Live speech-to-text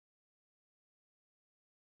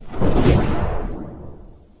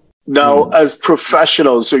Now, as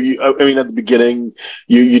professionals, so I mean, at the beginning,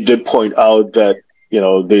 you did point out that,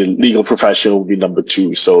 the legal professional will be number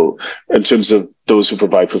two. So in terms of those who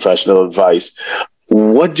provide professional advice,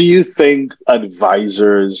 what do you think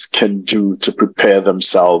advisors can do to prepare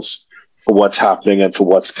themselves for what's happening and for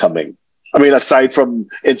what's coming? I mean, aside from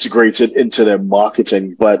integrated into their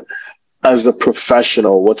marketing, but as a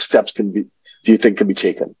professional, what steps do you think can be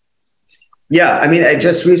taken? Yeah, I mean, I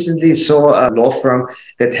just recently saw a law firm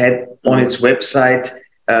that had on its website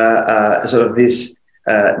sort of this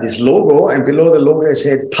logo, and below the logo it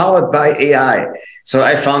said "powered by AI." So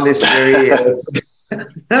I found this very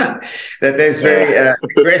that is very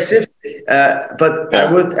aggressive. But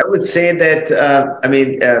I would say that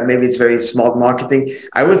maybe it's very smart marketing.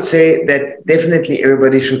 I would say that definitely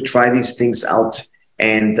everybody should try these things out,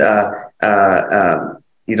 and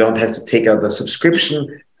you don't have to take out the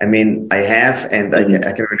subscription. I mean, I have, and I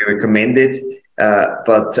can really recommend it.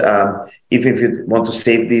 But even if you want to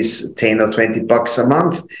save these $10 or $20 a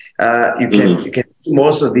month, you can do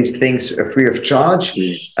most of these things free of charge.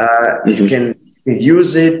 You can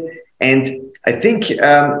use it, and I think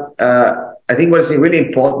what is really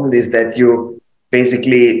important is that you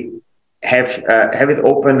basically have it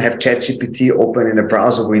open, have ChatGPT open in a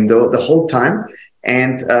browser window the whole time.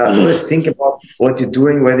 And always think about what you're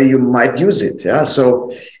doing, whether you might use it. Yeah.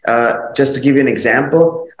 So just to give you an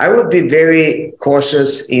example, I would be very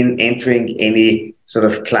cautious in entering any sort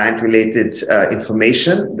of client-related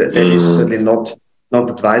information. That is certainly not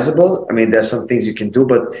advisable. I mean, there are some things you can do,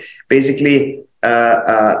 but basically,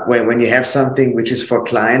 when you have something which is for a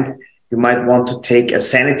client, you might want to take a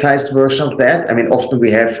sanitized version of that. I mean, often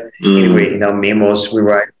we have anyway in our memos we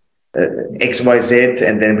write XYZ,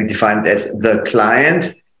 and then we define it as the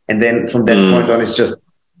client, and then from that point on, it's just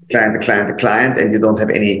the client, and you don't have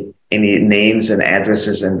any names and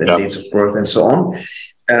addresses and the dates of birth and so on.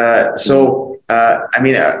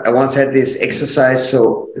 I once had this exercise.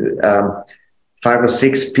 So 5 or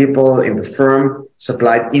 6 people in the firm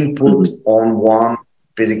supplied input on one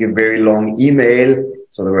basically very long email.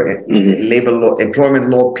 So there were labor law, employment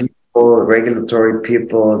law people, regulatory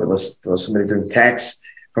people. There was somebody doing tax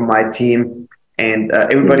from my team, and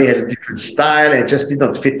everybody has a different style, and it just did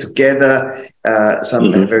not fit together.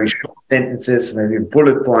 Some have very short sentences, some have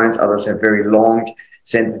bullet points, others have very long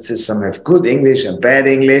sentences, some have good English and bad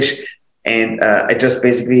English. And I just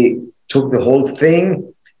basically took the whole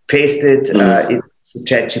thing, pasted into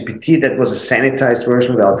ChatGPT. That was a sanitized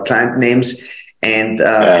version without client names, and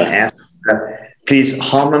asked, please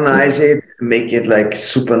harmonize it, make it like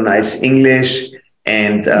super nice English,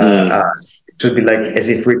 and to be like as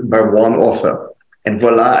if written by one author, and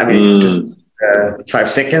voila! I mean, just 5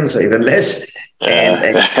 seconds or even less, and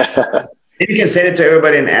then you can send it to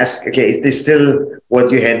everybody and ask, okay, is this still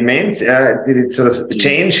what you had meant? Did it sort of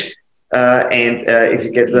change? And if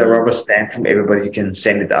you get the rubber stamp from everybody, you can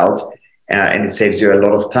send it out, and it saves you a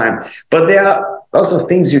lot of time. But there are lots of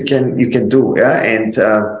things you can do, and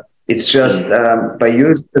it's just by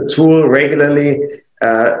using the tool regularly.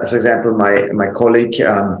 For example, my colleague,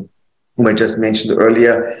 whom I just mentioned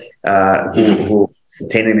earlier, who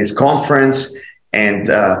attended this conference, and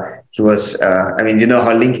he was, you know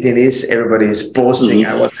how LinkedIn is, everybody is posting,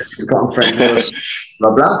 I was at the conference,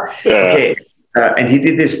 blah, blah. Okay. And he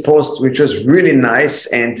did this post, which was really nice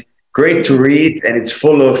and great to read, and it's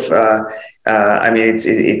full of,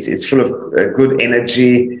 it's full of good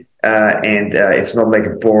energy, and it's not like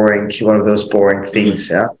one of those boring things.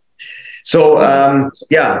 Yeah. So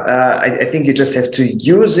I think you just have to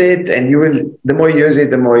use it, and the more you use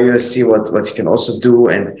it, the more you'll see what you can also do,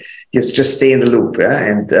 and you just stay in the loop,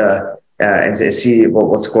 and see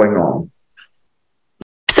what's going on.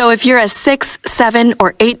 So if you're a 6, 7,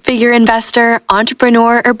 or 8-figure investor,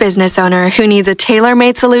 entrepreneur, or business owner who needs a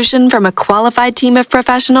tailor-made solution from a qualified team of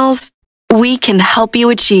professionals, we can help you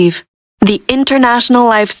achieve the international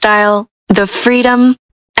lifestyle, the freedom,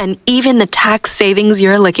 and even the tax savings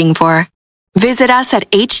you're looking for. Visit us at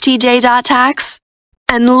htj.tax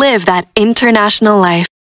and live that international life.